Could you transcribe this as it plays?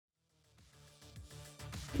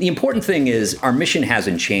The important thing is our mission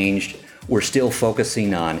hasn't changed. We're still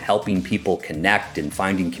focusing on helping people connect and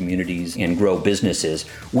finding communities and grow businesses.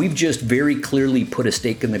 We've just very clearly put a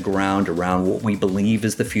stake in the ground around what we believe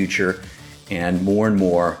is the future, and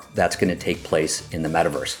more that's going to take place in the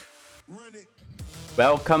metaverse.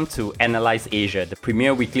 Welcome to Analyze Asia, the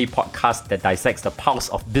premier weekly podcast that dissects the pulse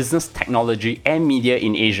of business, technology, and media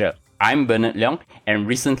in Asia. I'm Bernard Leong, and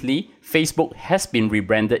recently, Facebook has been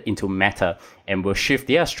rebranded into Meta and will shift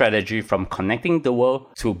their strategy from connecting the world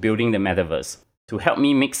to building the metaverse. To help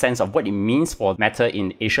me make sense of what it means for Meta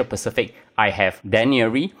in Asia Pacific, I have Dan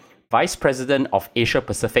Neary, Vice President of Asia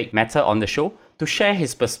Pacific Meta, on the show to share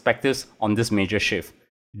his perspectives on this major shift.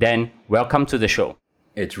 Dan, welcome to the show.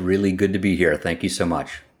 It's really good to be here. Thank you so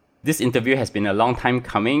much. This interview has been a long time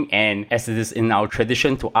coming, and as it is in our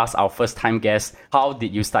tradition to ask our first-time guests, how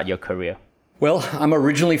did you start your career? Well, I'm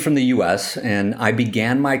originally from the US, and I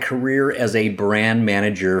began my career as a brand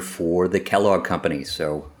manager for the Kellogg Company,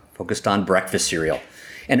 so focused on breakfast cereal.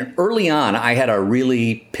 And early on, I had a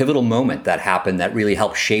really pivotal moment that happened that really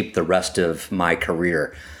helped shape the rest of my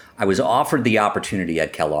career. I was offered the opportunity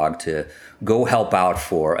at Kellogg to go help out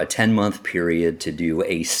for a 10-month period to do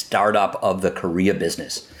a startup of the Korea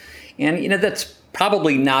business. And, that's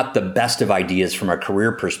probably not the best of ideas from a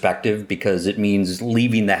career perspective because it means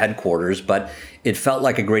leaving the headquarters, but it felt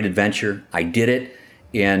like a great adventure. I did it,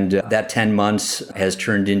 and that 10 months has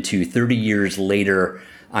turned into 30 years later.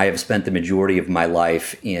 I have spent the majority of my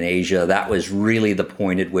life in Asia. That was really the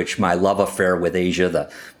point at which my love affair with Asia,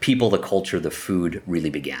 the people, the culture, the food really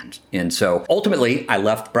began. And so ultimately, I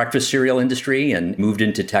left the breakfast cereal industry and moved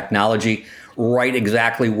into technology right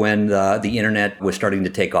exactly when the internet was starting to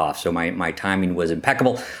take off. So my timing was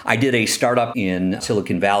impeccable. I did a startup in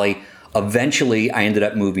Silicon Valley. Eventually, I ended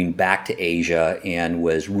up moving back to Asia and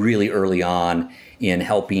was really early on in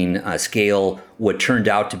helping scale what turned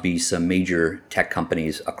out to be some major tech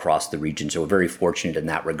companies across the region. So we're very fortunate in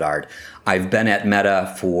that regard. I've been at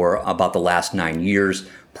Meta for about the last 9 years.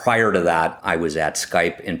 Prior to that, I was at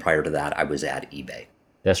Skype, and prior to that, I was at eBay.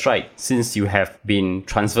 That's right. Since you have been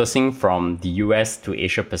transversing from the US to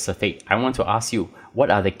Asia Pacific, I want to ask you,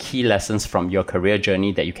 what are the key lessons from your career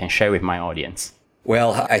journey that you can share with my audience?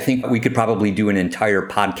 Well, I think we could probably do an entire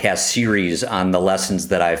podcast series on the lessons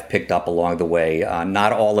that I've picked up along the way.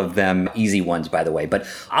 Not all of them easy ones, by the way, but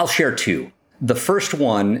I'll share two. The first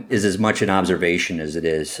one is as much an observation as it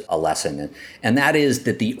is a lesson. And that is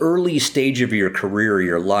that the early stage of your career,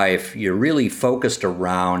 your life, you're really focused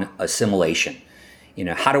around assimilation.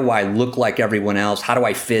 How do I look like everyone else? How do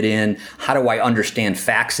I fit in? How do I understand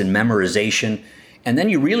facts and memorization? And then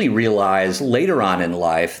you really realize later on in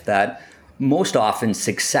life that most often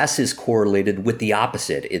success is correlated with the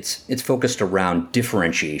opposite. It's focused around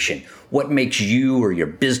differentiation. What makes you or your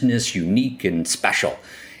business unique and special?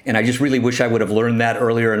 And I just really wish I would have learned that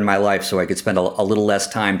earlier in my life so I could spend a little less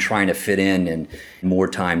time trying to fit in and more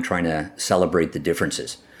time trying to celebrate the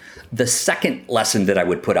differences. The second lesson that I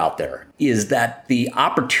would put out there is that the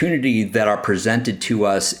opportunity that are presented to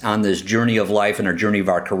us on this journey of life and our journey of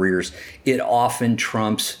our careers, it often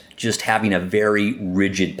trumps just having a very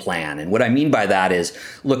rigid plan. And what I mean by that is,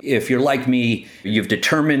 look, if you're like me, you've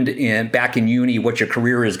determined back in uni what your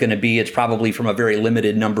career is going to be. It's probably from a very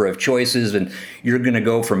limited number of choices, and you're going to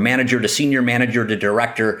go from manager to senior manager to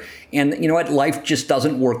director. And you know what? Life just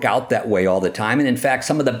doesn't work out that way all the time. And in fact,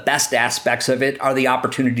 some of the best aspects of it are the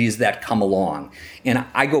opportunities that come along. And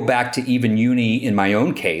I go back to even uni in my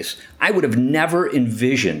own case. I would have never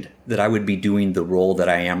envisioned that I would be doing the role that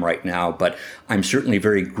I am right now, but I'm certainly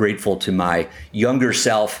very grateful to my younger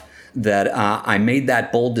self that I made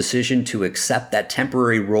that bold decision to accept that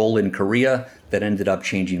temporary role in Korea that ended up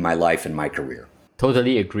changing my life and my career.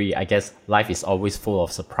 Totally agree. I guess life is always full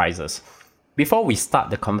of surprises. Before we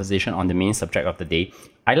start the conversation on the main subject of the day,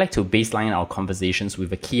 I'd like to baseline our conversations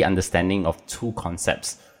with a key understanding of two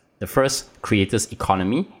concepts. The first, creators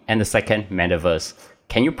economy, and the second, metaverse.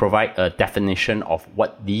 Can you provide a definition of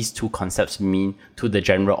what these two concepts mean to the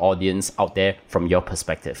general audience out there from your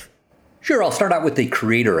perspective? Sure, I'll start out with the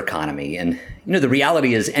creator economy. And, the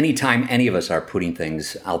reality is anytime any of us are putting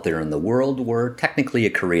things out there in the world, we're technically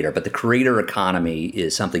a creator. But the creator economy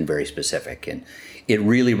is something very specific. And it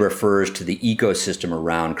really refers to the ecosystem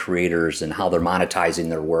around creators and how they're monetizing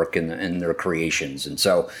their work and their creations. And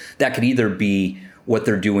so that could either be what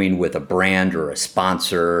they're doing with a brand or a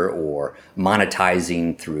sponsor or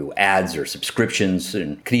monetizing through ads or subscriptions,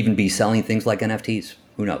 and could even be selling things like NFTs.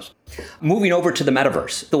 Who knows? Moving over to the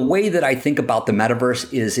metaverse. The way that I think about the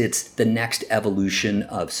metaverse is it's the next evolution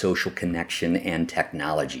of social connection and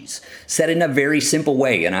technologies. Said in a very simple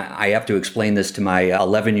way, and I have to explain this to my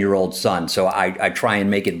 11-year-old son, so I try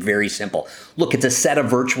and make it very simple. Look, it's a set of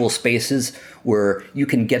virtual spaces where you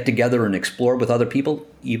can get together and explore with other people,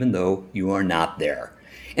 even though you are not there.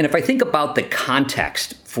 And if I think about the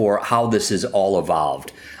context for how this has all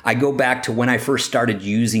evolved, I go back to when I first started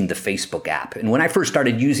using the Facebook app. And when I first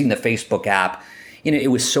started using the Facebook app, it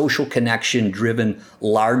was social connection driven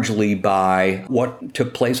largely by what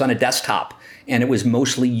took place on a desktop. And it was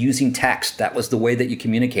mostly using text. That was the way that you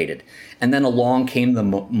communicated. And then along came the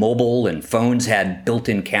mobile, and phones had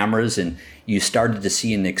built-in cameras, and you started to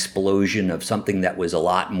see an explosion of something that was a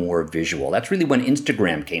lot more visual. That's really when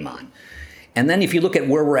Instagram came on. And then if you look at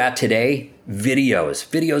where we're at today,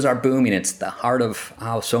 videos are booming. It's the heart of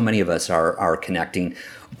how so many of us are connecting.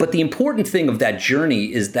 But the important thing of that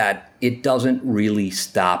journey is that it doesn't really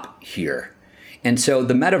stop here. And so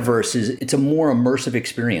the metaverse it's a more immersive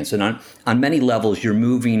experience. And on many levels, you're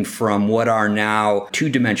moving from what are now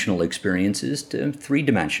 2-dimensional experiences to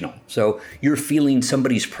 3-dimensional. So you're feeling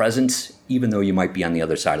somebody's presence, even though you might be on the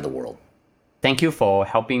other side of the world. Thank you for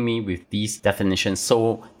helping me with these definitions.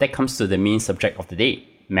 So that comes to the main subject of the day,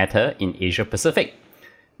 Meta in Asia Pacific.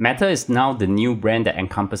 Meta is now the new brand that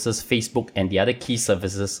encompasses Facebook and the other key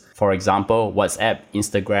services, for example, WhatsApp,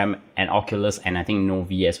 Instagram, and Oculus, and I think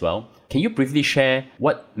Novi as well. Can you briefly share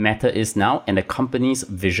what Meta is now and the company's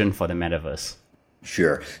vision for the metaverse?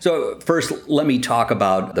 Sure. So first, let me talk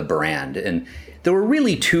about the brand. And there were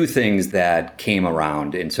really two things that came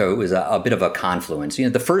around. And so it was a bit of a confluence.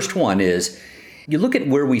 The first one is, you look at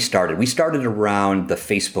where we started. We started around the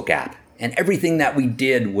Facebook app. And everything that we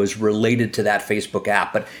did was related to that Facebook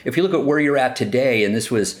app. But if you look at where you're at today, and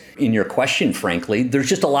this was in your question, frankly, there's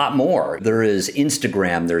just a lot more. There is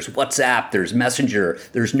Instagram, there's WhatsApp, there's Messenger,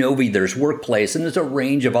 there's Novi, there's Workplace, and there's a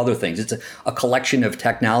range of other things. It's a collection of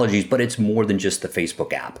technologies, but it's more than just the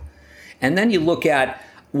Facebook app. And then you look at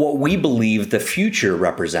what we believe the future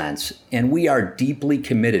represents, and we are deeply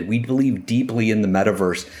committed. We believe deeply in the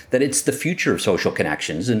metaverse, that it's the future of social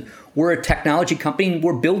connections, and we're a technology company and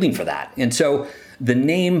we're building for that. And so the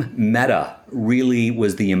name Meta really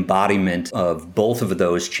was the embodiment of both of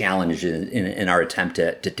those challenges in our attempt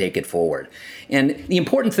to take it forward. And the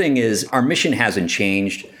important thing is our mission hasn't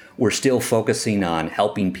changed. We're still focusing on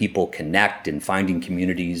helping people connect and finding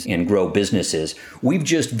communities and grow businesses. We've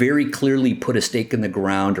just very clearly put a stake in the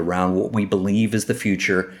ground around what we believe is the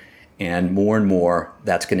future, and more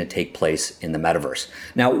that's going to take place in the metaverse.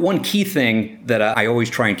 Now, one key thing that I always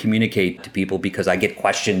try and communicate to people, because I get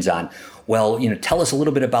questions on, well, tell us a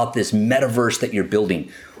little bit about this metaverse that you're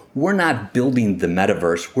building. We're not building the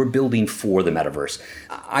metaverse, we're building for the metaverse.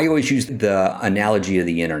 I always use the analogy of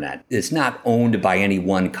the internet. It's not owned by any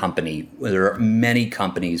one company. There are many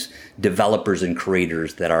companies, developers and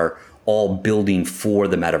creators that are all building for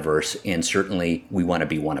the metaverse, and certainly we want to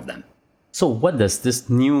be one of them. So what does this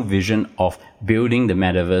new vision of building the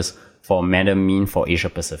metaverse for Meta mean for Asia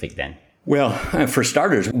Pacific then? Well, for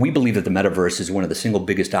starters, we believe that the metaverse is one of the single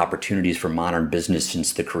biggest opportunities for modern business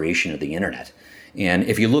since the creation of the internet. And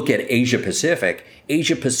if you look at Asia Pacific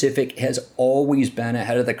has always been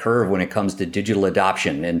ahead of the curve when it comes to digital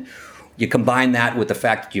adoption. And you combine that with the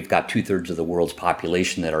fact that you've got 2/3 of the world's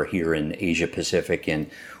population that are here in Asia Pacific. And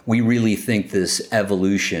we really think this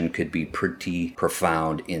evolution could be pretty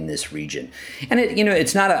profound in this region. And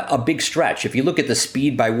it's not a big stretch. If you look at the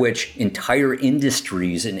speed by which entire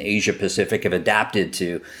industries in Asia Pacific have adapted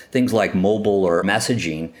to things like mobile or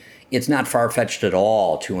messaging, it's not far-fetched at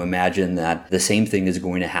all to imagine that the same thing is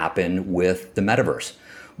going to happen with the metaverse.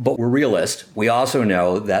 But we're realists. We also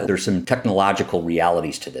know that there's some technological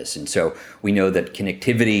realities to this. And so we know that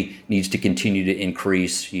connectivity needs to continue to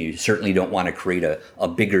increase. You certainly don't want to create a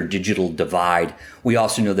bigger digital divide. We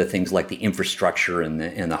also know that things like the infrastructure and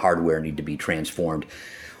the hardware need to be transformed.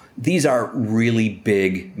 These are really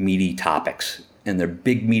big, meaty topics. And they're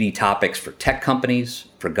big, meaty topics for tech companies,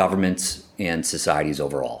 for governments, and societies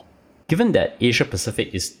overall. Given that Asia Pacific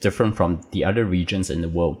is different from the other regions in the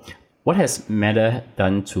world, what has Meta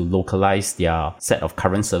done to localize their set of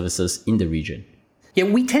current services in the region? Yeah,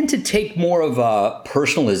 we tend to take more of a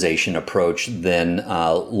personalization approach than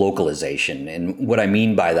localization. And what I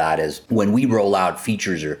mean by that is when we roll out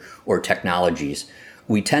features or technologies,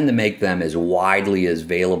 we tend to make them as widely as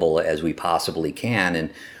available as we possibly can. And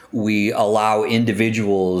we allow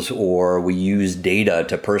individuals, or we use data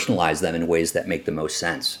to personalize them in ways that make the most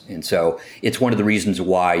sense. And so it's one of the reasons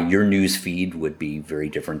why your news feed would be very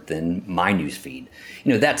different than my news feed.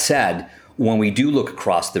 That said, when we do look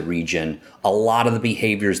across the region, a lot of the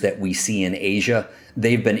behaviors that we see in Asia,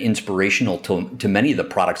 they've been inspirational to many of the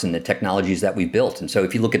products and the technologies that we built. And so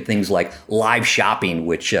if you look at things like live shopping,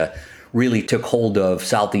 which really took hold of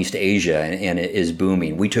Southeast Asia and is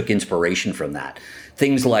booming, we took inspiration from that.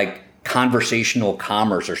 Things like conversational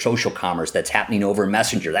commerce or social commerce that's happening over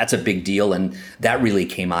Messenger, that's a big deal, and that really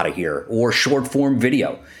came out of here. Or short form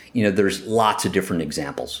video. There's lots of different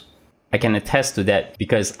examples. I can attest to that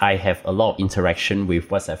because I have a lot of interaction with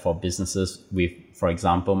WhatsApp for businesses with, for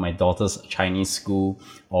example, my daughter's Chinese school,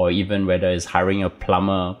 or even whether it's hiring a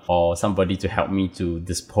plumber or somebody to help me to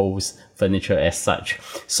dispose furniture as such.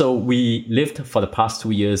 So we lived for the past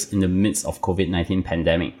 2 years in the midst of COVID-19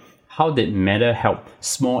 pandemic. How did Matter help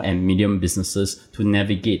small and medium businesses to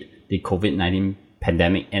navigate the COVID-19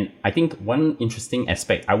 pandemic? And I think one interesting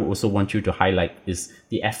aspect I would also want you to highlight is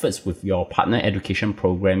the efforts with your partner education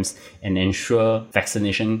programs and ensure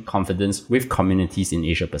vaccination confidence with communities in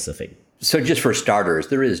Asia Pacific. So just for starters,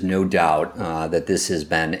 there is no doubt that this has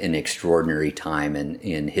been an extraordinary time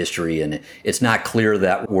in history, and it's not clear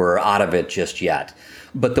that we're out of it just yet.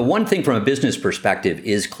 But the one thing from a business perspective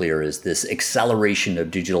is clear is this acceleration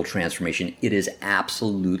of digital transformation. It is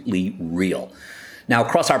absolutely real. Now,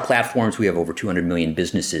 across our platforms, we have over 200 million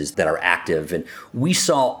businesses that are active, and we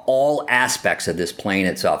saw all aspects of this playing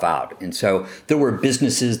itself out. And so there were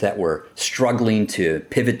businesses that were struggling to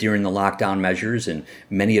pivot during the lockdown measures, and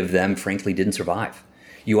many of them, frankly, didn't survive.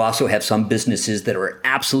 You also have some businesses that are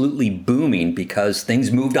absolutely booming because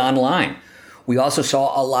things moved online. We also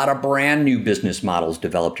saw a lot of brand new business models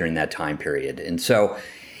develop during that time period. And so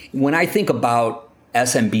when I think about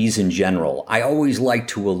SMBs in general, I always like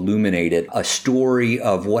to illuminate it a story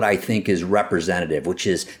of what I think is representative, which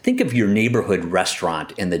is think of your neighborhood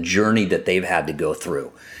restaurant and the journey that they've had to go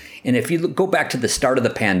through. And if you go back to the start of the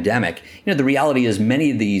pandemic, the reality is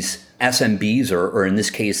many of these SMBs, or in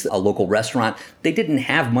this case, a local restaurant, they didn't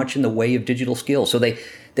have much in the way of digital skills. So they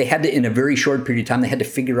had to, in a very short period of time, they had to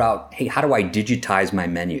figure out, hey, how do I digitize my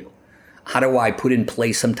menu? How do I put in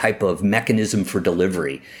place some type of mechanism for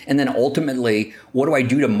delivery? And then ultimately, what do I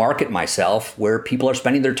do to market myself where people are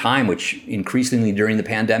spending their time, which increasingly during the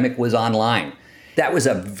pandemic was online? That was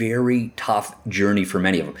a very tough journey for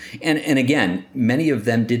many of them. And again, many of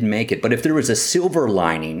them didn't make it. But if there was a silver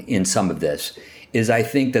lining in some of this, is I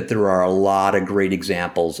think that there are a lot of great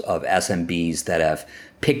examples of SMBs that have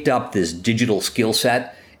picked up this digital skill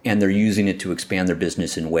set and they're using it to expand their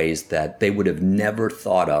business in ways that they would have never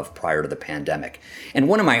thought of prior to the pandemic. And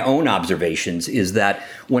one of my own observations is that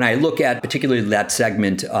when I look at particularly that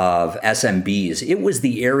segment of SMBs, it was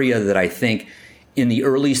the area that I think in the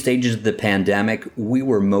early stages of the pandemic, we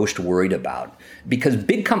were most worried about. Because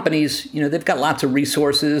big companies, they've got lots of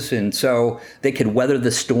resources, and so they could weather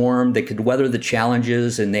the storm, they could weather the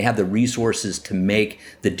challenges, and they have the resources to make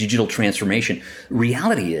the digital transformation.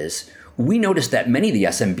 Reality is, we noticed that many of the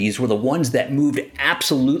SMBs were the ones that moved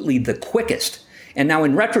absolutely the quickest. And now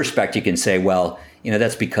in retrospect, you can say, well,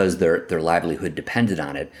 that's because their livelihood depended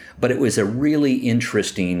on it. But it was a really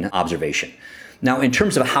interesting observation. Now, in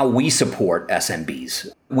terms of how we support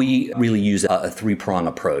SMBs, we really use a three-prong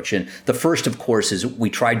approach. And the first, of course, is we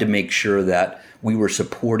tried to make sure that we were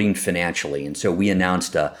supporting financially. And so we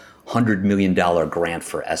announced a $100 million grant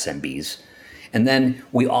for SMBs. And then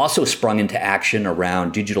we also sprung into action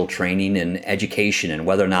around digital training and education, and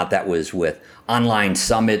whether or not that was with online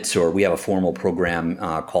summits, or we have a formal program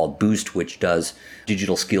called Boost, which does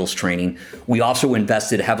digital skills training. We also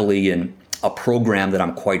invested heavily in a program that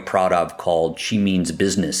I'm quite proud of called She Means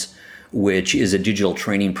Business, which is a digital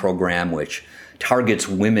training program which targets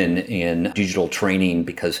women in digital training,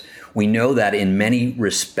 because we know that in many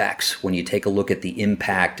respects, when you take a look at the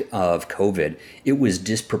impact of COVID, it was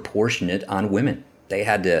disproportionate on women. They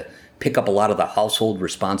had to pick up a lot of the household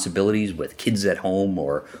responsibilities with kids at home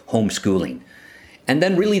or homeschooling. And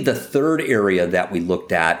then really the third area that we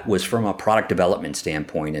looked at was from a product development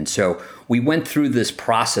standpoint. And so we went through this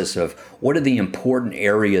process of what are the important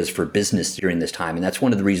areas for business during this time. And that's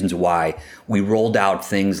one of the reasons why we rolled out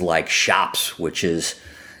things like Shops, which is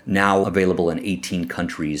now available in 18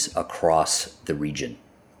 countries across the region.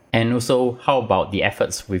 And also, how about the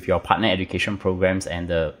efforts with your partner education programs and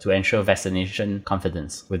to ensure vaccination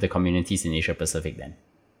confidence with the communities in Asia Pacific then?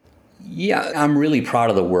 Yeah, I'm really proud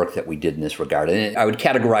of the work that we did in this regard. And I would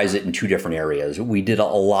categorize it in two different areas. We did a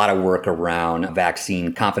lot of work around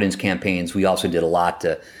vaccine confidence campaigns. We also did a lot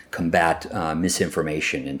to combat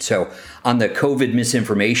misinformation. And so on the COVID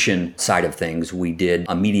misinformation side of things, we did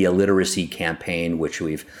a media literacy campaign, which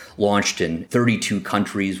we've launched in 32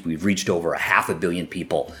 countries. We've reached over 500 million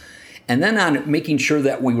people. And then on making sure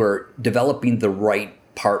that we were developing the right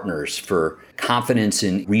partners for confidence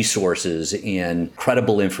in resources and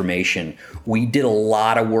credible information. We did a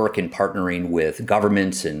lot of work in partnering with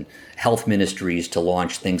governments and health ministries to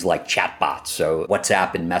launch things like chatbots, so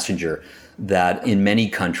WhatsApp and Messenger, that in many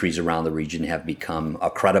countries around the region have become a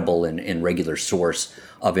credible and regular source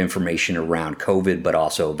of information around COVID, but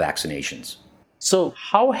also vaccinations. So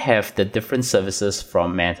how have the different services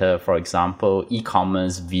from Meta, for example,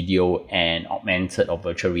 e-commerce, video, and augmented or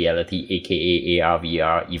virtual reality, aka AR,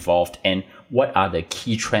 VR, evolved? And what are the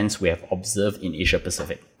key trends we have observed in Asia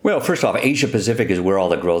Pacific? Well, first off, Asia Pacific is where all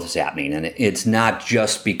the growth is happening. And it's not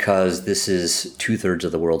just because this is 2/3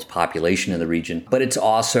 of the world's population in the region, but it's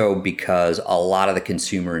also because a lot of the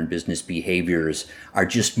consumer and business behaviors are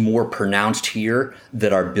just more pronounced here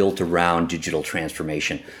that are built around digital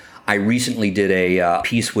transformation. I recently did a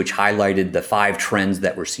piece which highlighted the 5 trends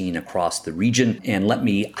that we're seeing across the region, and let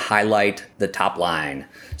me highlight the top line.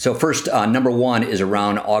 So first, number 1 is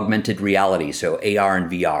around augmented reality, so AR and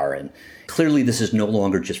VR. And clearly this is no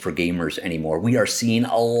longer just for gamers anymore. We are seeing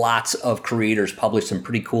lots of creators publish some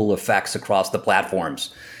pretty cool effects across the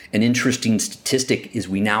platforms. An interesting statistic is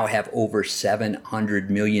we now have over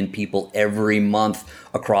 700 million people every month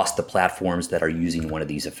across the platforms that are using one of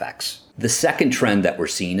these effects. The second trend that we're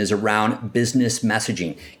seeing is around business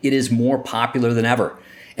messaging. It is more popular than ever.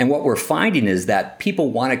 And what we're finding is that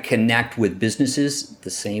people want to connect with businesses the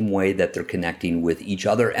same way that they're connecting with each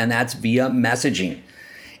other, and that's via messaging.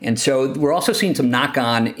 And so we're also seeing some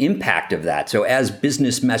knock-on impact of that. So as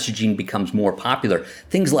business messaging becomes more popular,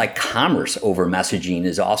 things like commerce over messaging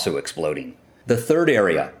is also exploding. The third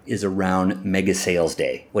area is around Mega Sales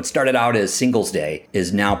Day. What started out as Singles Day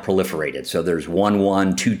is now proliferated. So there's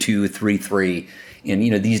 1/1, 2/2, 3/3. And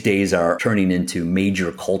these days are turning into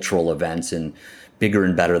major cultural events and bigger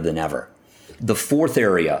and better than ever. The fourth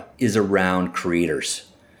area is around creators.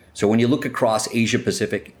 So when you look across Asia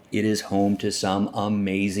Pacific, it is home to some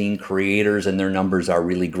amazing creators, and their numbers are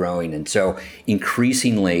really growing. And so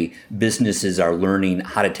increasingly, businesses are learning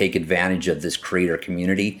how to take advantage of this creator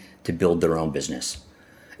community to build their own business.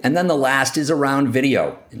 And then the last is around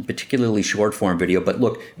video, and particularly short form video. But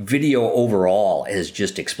look, video overall has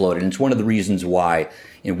just exploded. And it's one of the reasons why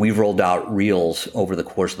we've rolled out Reels over the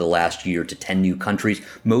course of the last year to 10 new countries.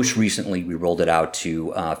 Most recently, we rolled it out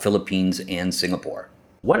to Philippines and Singapore.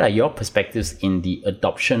 What are your perspectives in the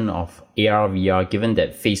adoption of AR, VR, given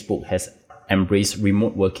that Facebook has embraced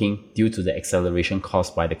remote working due to the acceleration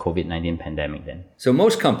caused by the COVID-19 pandemic then? So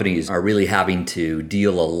most companies are really having to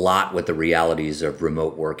deal a lot with the realities of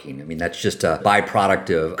remote working. I mean, that's just a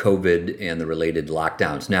byproduct of COVID and the related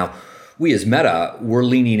lockdowns. Now, we as Meta, we're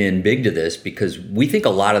leaning in big to this because we think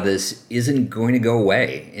a lot of this isn't going to go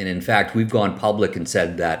away. And in fact, we've gone public and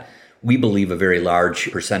said that we believe a very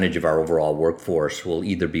large percentage of our overall workforce will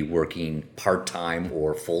either be working part-time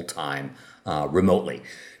or full-time remotely.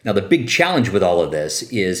 Now, the big challenge with all of this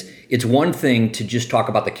is it's one thing to just talk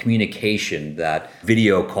about the communication that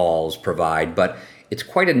video calls provide, but it's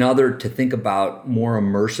quite another to think about more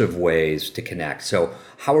immersive ways to connect. So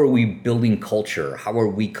how are we building culture? How are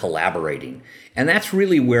we collaborating? And that's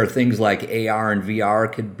really where things like AR and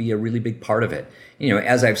VR could be a really big part of it.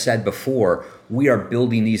 As I've said before, we are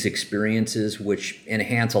building these experiences which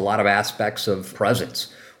enhance a lot of aspects of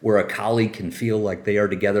presence, where a colleague can feel like they are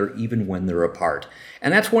together even when they're apart.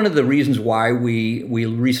 And that's one of the reasons why we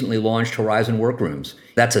recently launched Horizon Workrooms.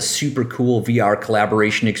 That's a super cool VR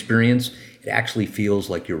collaboration experience. It actually feels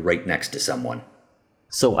like you're right next to someone.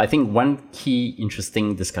 So I think one key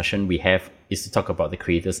interesting discussion we have is to talk about the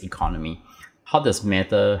creators economy. How does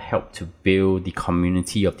Meta help to build the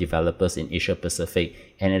community of developers in Asia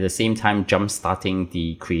Pacific and at the same time jumpstarting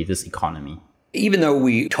the creators economy? Even though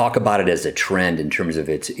we talk about it as a trend in terms of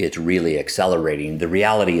it's really accelerating, the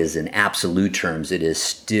reality is in absolute terms, it is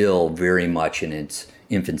still very much in its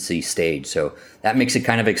infancy stage. So that makes it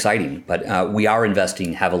kind of exciting. But we are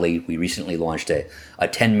investing heavily. We recently launched a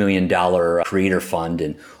 $10 million creator fund.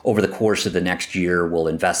 And over the course of the next year, we'll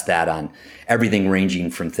invest that on everything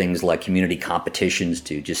ranging from things like community competitions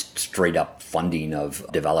to just straight up funding of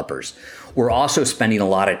developers. We're also spending a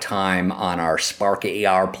lot of time on our Spark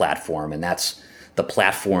AR platform. And that's the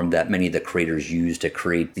platform that many of the creators use to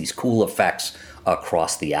create these cool effects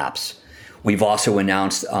across the apps. We've also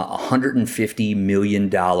announced a $150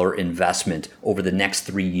 million investment over the next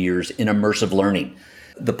 3 years in immersive learning.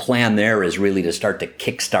 The plan there is really to start to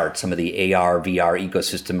kickstart some of the AR, VR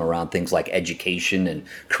ecosystem around things like education and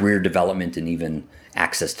career development and even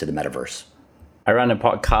access to the metaverse. I run a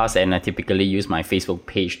podcast and I typically use my Facebook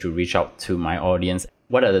page to reach out to my audience.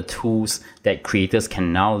 What are the tools that creators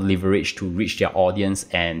can now leverage to reach their audience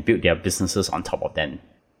and build their businesses on top of them?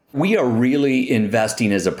 We are really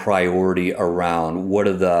investing as a priority around what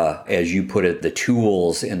are the, as you put it, the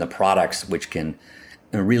tools and the products which can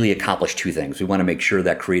really accomplish two things. We want to make sure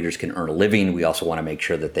that creators can earn a living. We also want to make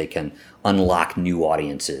sure that they can unlock new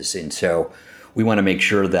audiences. And so we want to make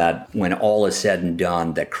sure that when all is said and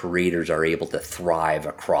done, that creators are able to thrive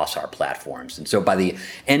across our platforms. And so by the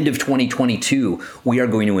end of 2022, we are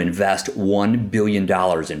going to invest $1 billion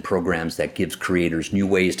in programs that gives creators new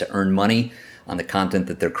ways to earn money on the content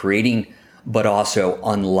that they're creating, but also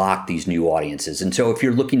unlock these new audiences. And so if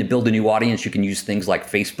you're looking to build a new audience, you can use things like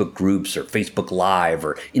Facebook groups or Facebook Live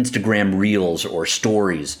or Instagram Reels or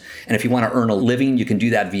Stories. And if you want to earn a living, you can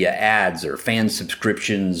do that via ads or fan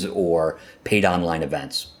subscriptions or paid online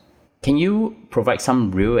events. Can you provide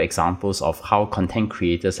some real examples of how content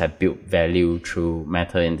creators have built value through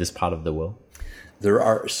Meta in this part of the world? There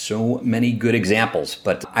are so many good examples,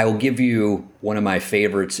 but I will give you one of my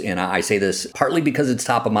favorites. And I say this partly because it's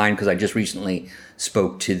top of mind because I just recently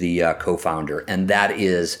spoke to the co-founder, and that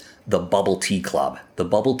is the Bubble Tea Club. The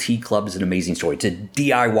Bubble Tea Club is an amazing story. It's a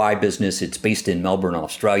DIY business. It's based in Melbourne,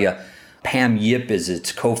 Australia. Pam Yip is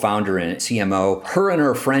its co-founder and CMO. Her and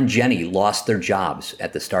her friend Jenny lost their jobs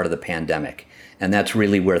at the start of the pandemic. And that's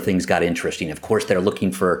really where things got interesting. Of course, they're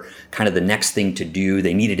looking for kind of the next thing to do.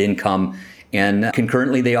 They needed income. And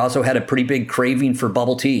concurrently, they also had a pretty big craving for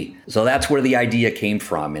bubble tea. So that's where the idea came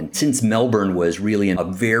from. And since Melbourne was really in a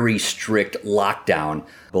very strict lockdown,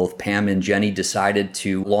 both Pam and Jenny decided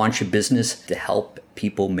to launch a business to help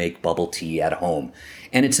people make bubble tea at home.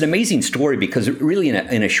 And it's an amazing story because really in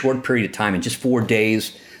a short period of time, in just 4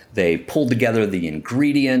 days, they pulled together the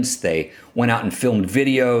ingredients, they went out and filmed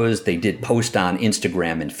videos, they did post on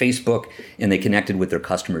Instagram and Facebook, and they connected with their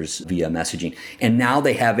customers via messaging. And now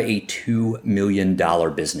they have a $2 million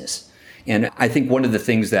business. And I think one of the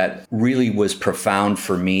things that really was profound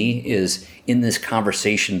for me is in this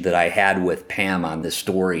conversation that I had with Pam on this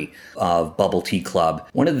story of Bubble Tea Club,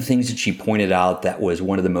 one of the things that she pointed out that was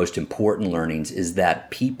one of the most important learnings is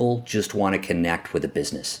that people just want to connect with a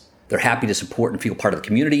business. They're happy to support and feel part of the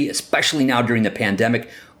community, especially now during the pandemic,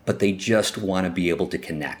 but they just want to be able to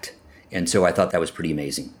connect. And so I thought that was pretty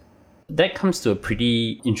amazing. That comes to a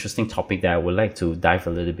pretty interesting topic that I would like to dive a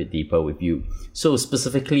little bit deeper with you. So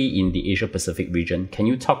specifically in the Asia Pacific region, can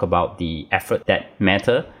you talk about the effort that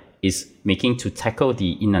Meta is making to tackle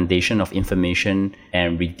the inundation of information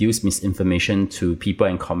and reduce misinformation to people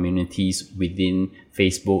and communities within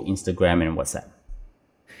Facebook, Instagram, and WhatsApp?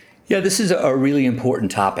 Yeah, this is a really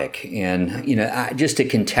important topic. And, just to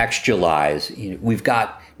contextualize, we've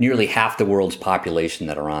got nearly half the world's population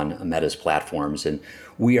that are on Meta's platforms. And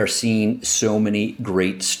we are seeing so many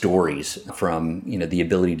great stories from, the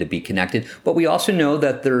ability to be connected. But we also know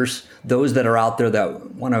that there's those that are out there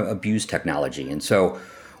that want to abuse technology. And so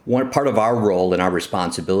one part of our role and our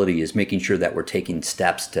responsibility is making sure that we're taking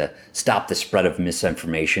steps to stop the spread of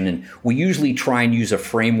misinformation. And we usually try and use a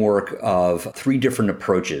framework of 3 different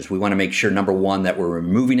approaches. We want to make sure, number one, that we're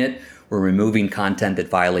removing it. We're removing content that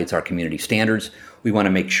violates our community standards. We want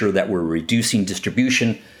to make sure that we're reducing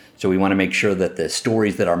distribution. So we want to make sure that the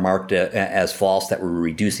stories that are marked as false, that we're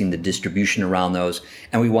reducing the distribution around those.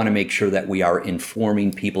 And we want to make sure that we are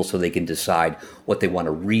informing people so they can decide what they want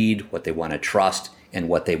to read, what they want to trust, and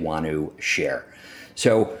what they want to share.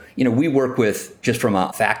 So, we work with, just from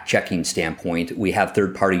a fact-checking standpoint, we have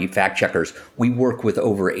third-party fact checkers. We work with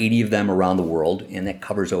over 80 of them around the world, and that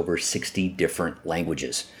covers over 60 different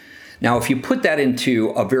languages. Now, if you put that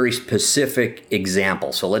into a very specific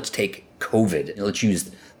example, so let's take COVID, let's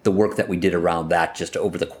use the work that we did around that just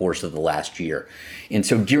over the course of the last year. And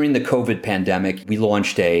so during the COVID pandemic, we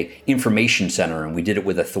launched a information center, and we did it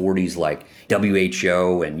with authorities like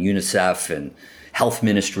WHO and UNICEF and health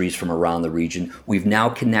ministries from around the region. We've now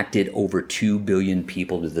connected over 2 billion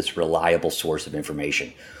people to this reliable source of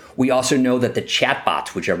information. We also know that the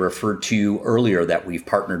chatbots, which I referred to earlier, that we've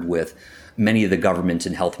partnered with many of the governments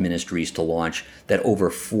and health ministries to launch, that over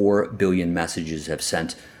 4 billion messages have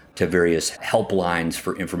sent to various helplines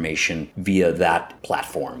for information via that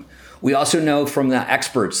platform. We also know from the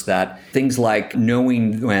experts that things like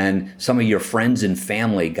knowing when some of your friends and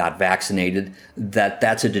family got vaccinated,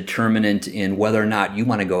 that's a determinant in whether or not you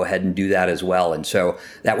want to go ahead and do that as well. And so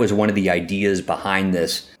that was one of the ideas behind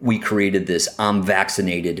this. We created this I'm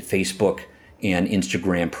vaccinated Facebook and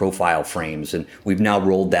Instagram profile frames, and we've now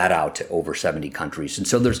rolled that out to over 70 countries. And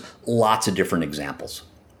so there's lots of different examples.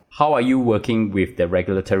 How are you working with the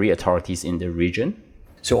regulatory authorities in the region?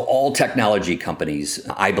 So all technology companies,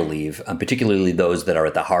 I believe, particularly those that are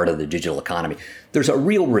at the heart of the digital economy, there's a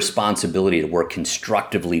real responsibility to work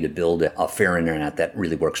constructively to build a fair internet that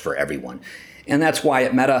really works for everyone. And that's why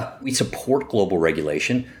at Meta, we support global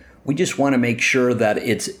regulation. We just want to make sure that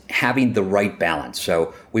it's having the right balance.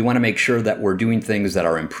 So we want to make sure that we're doing things that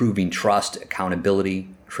are improving trust, accountability,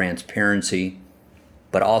 transparency,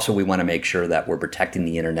 but also we want to make sure that we're protecting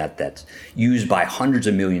the internet that's used by hundreds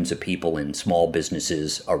of millions of people in small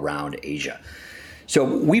businesses around Asia. So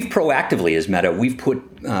we've proactively, as Meta, we've put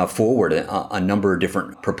forward a number of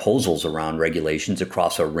different proposals around regulations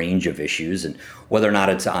across a range of issues, and whether or not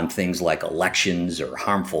it's on things like elections or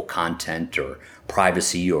harmful content or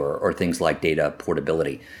privacy or things like data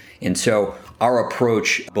portability. And so our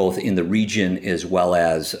approach, both in the region as well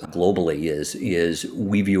as globally, is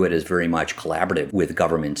we view it as very much collaborative with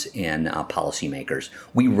governments and policymakers.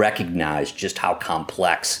 We recognize just how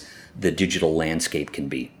complex the digital landscape can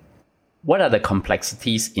be. What are the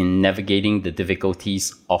complexities in navigating the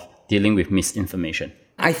difficulties of dealing with misinformation?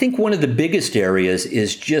 I think one of the biggest areas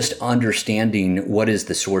is just understanding what is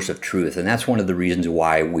the source of truth. And that's one of the reasons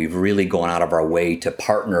why we've really gone out of our way to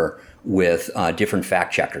partner with different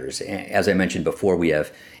fact checkers. As I mentioned before, we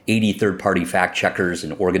have 80 third-party fact checkers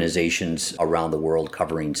and organizations around the world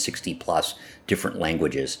covering 60 plus different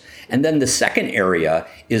languages. And then the second area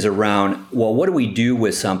is around, well, what do we do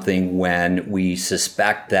with something when we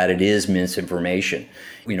suspect that it is misinformation?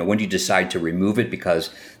 When do you decide to remove it because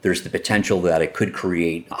there's the potential that it could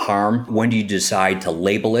create harm? When do you decide to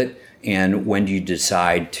label it? And when do you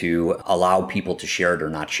decide to allow people to share it or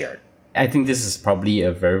not share it? I think this is probably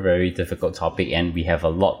a very, very difficult topic, and we have a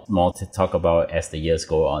lot more to talk about as the years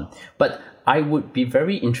go on. But I would be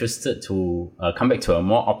very interested to come back to a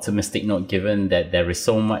more optimistic note, given that there is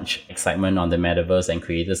so much excitement on the metaverse and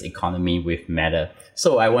creators economy with Meta.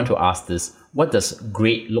 So I want to ask this: what does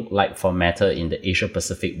great look like for Meta in the Asia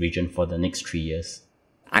Pacific region for the next 3 years?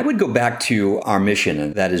 I would go back to our mission,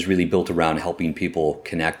 and that is really built around helping people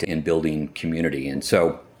connect and building community. And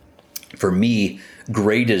so for me,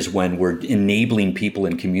 great is when we're enabling people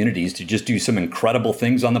in communities to just do some incredible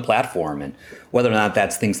things on the platform. And whether or not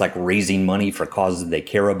that's things like raising money for causes they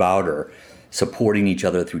care about, or supporting each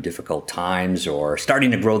other through difficult times, or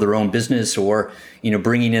starting to grow their own business, or,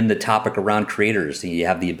 bringing in the topic around creators. You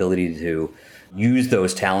have the ability to use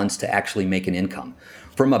those talents to actually make an income.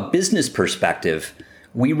 From a business perspective,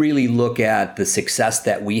 we really look at the success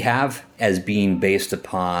that we have as being based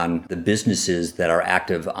upon the businesses that are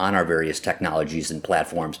active on our various technologies and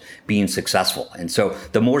platforms being successful. And so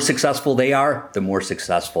the more successful they are, the more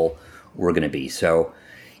successful we're going to be. So,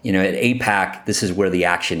 at APAC, this is where the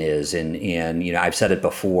action is. And I've said it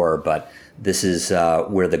before, but this is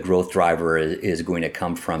where the growth driver is going to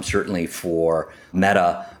come from, certainly for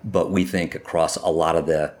Meta, but we think across a lot of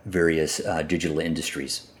the various digital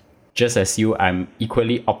industries. Just as you, I'm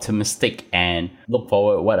equally optimistic and look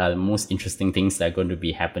forward what are the most interesting things that are going to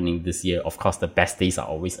be happening this year. Of course, the best days are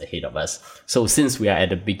always ahead of us. So since we are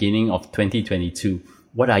at the beginning of 2022,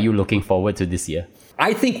 what are you looking forward to this year?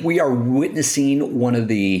 I think we are witnessing one of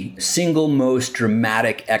the single most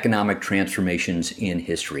dramatic economic transformations in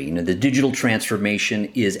history. The digital transformation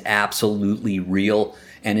is absolutely real,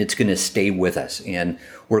 and it's going to stay with us. And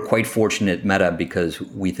we're quite fortunate at Meta because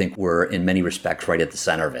we think we're, in many respects, right at the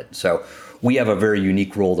center of it. So we have a very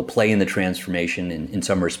unique role to play in the transformation. And in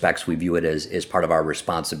some respects, we view it as part of our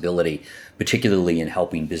responsibility, particularly in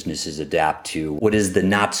helping businesses adapt to what is the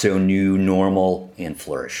not so new normal and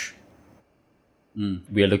flourish.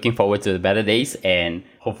 We are looking forward to the better days, and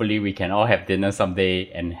hopefully we can all have dinner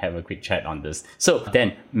someday and have a quick chat on this. So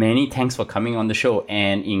Dan, many thanks for coming on the show.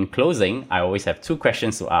 And in closing, I always have 2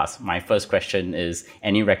 questions to ask. My first question is,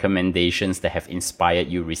 any recommendations that have inspired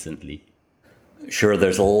you recently? Sure,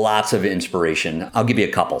 there's lots of inspiration. I'll give you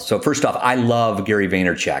a couple. So first off, I love Gary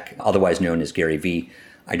Vaynerchuk, otherwise known as Gary V.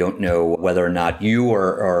 I don't know whether or not you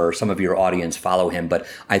or some of your audience follow him, but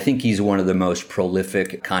I think he's one of the most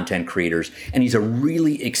prolific content creators, and he's a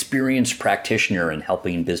really experienced practitioner in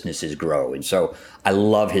helping businesses grow. And so I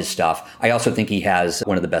love his stuff. I also think he has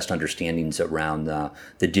one of the best understandings around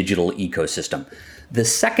the digital ecosystem. The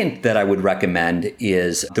second that I would recommend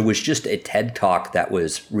is there was just a TED Talk that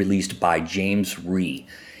was released by James Rhee,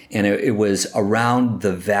 and it was around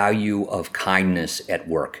the value of kindness at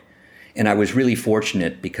work. And I was really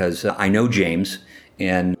fortunate because I know James,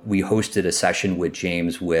 and we hosted a session with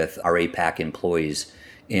James with our APAC employees.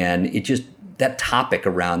 And that topic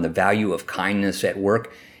around the value of kindness at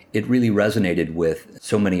work, it really resonated with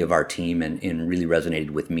so many of our team and really resonated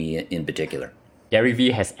with me in particular. Gary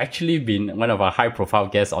Vee has actually been one of our high-profile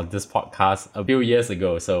guests on this podcast a few years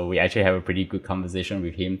ago. So we actually have a pretty good conversation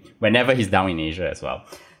with him whenever he's down in Asia as well.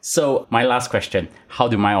 So my last question, how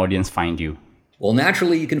do my audience find you? Well,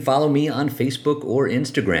 naturally, you can follow me on Facebook or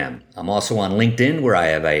Instagram. I'm also on LinkedIn, where I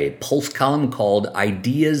have a Pulse column called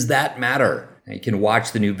Ideas That Matter. You can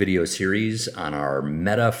watch the new video series on our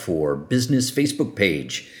Meta for Business Facebook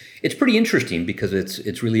page. It's pretty interesting because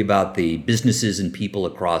it's really about the businesses and people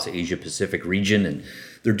across Asia Pacific region, and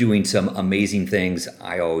they're doing some amazing things.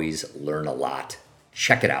 I always learn a lot.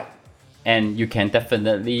 Check it out. And you can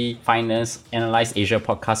definitely find us, Analyze Asia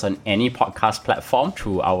Podcast, on any podcast platform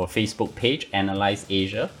through our Facebook page, Analyze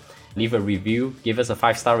Asia. Leave a review, give us a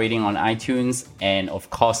 5-star rating on iTunes, and of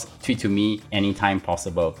course, tweet to me anytime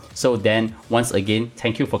possible. So then, once again,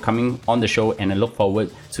 thank you for coming on the show, and I look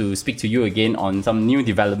forward to speak to you again on some new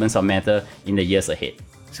developments of Meta in the years ahead.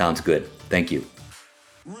 Sounds good. Thank you.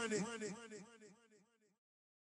 Ready.